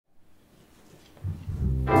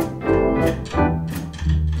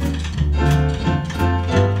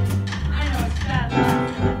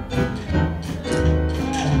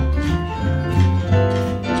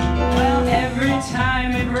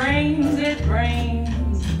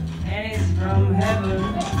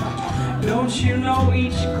Don't you know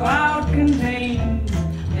each cloud contains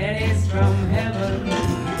pennies from heaven?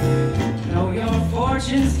 Know your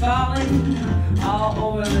fortune's falling all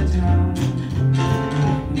over the town.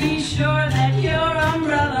 Be sure that your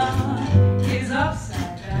umbrella is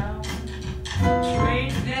upside down.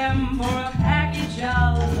 Trade them for a package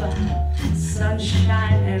of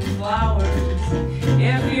sunshine and flowers.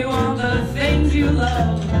 If you want the things you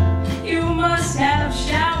love, you must have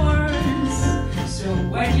showers. So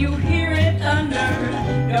when you hear it thunder,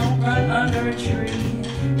 don't run under a tree.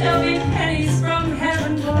 There'll be pennies from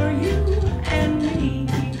heaven for you and me.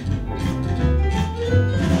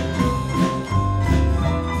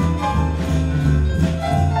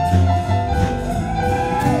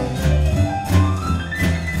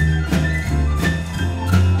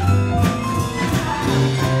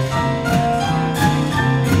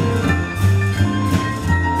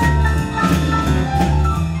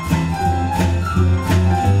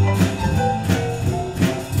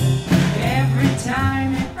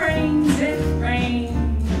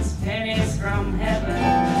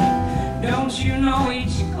 You know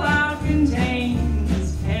each cloud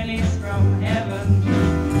contains pennies from heaven.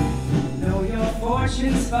 Know your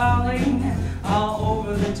fortune's falling all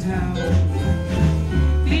over the town.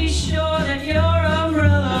 Be sure that your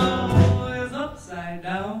umbrella is upside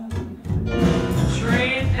down.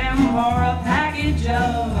 Trade them for a package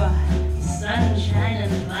of sunshine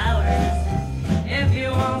and flowers. If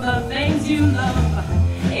you want the things you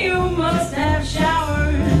love, you must have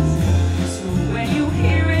showers. So when you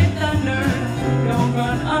hear it thunder, don't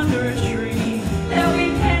run under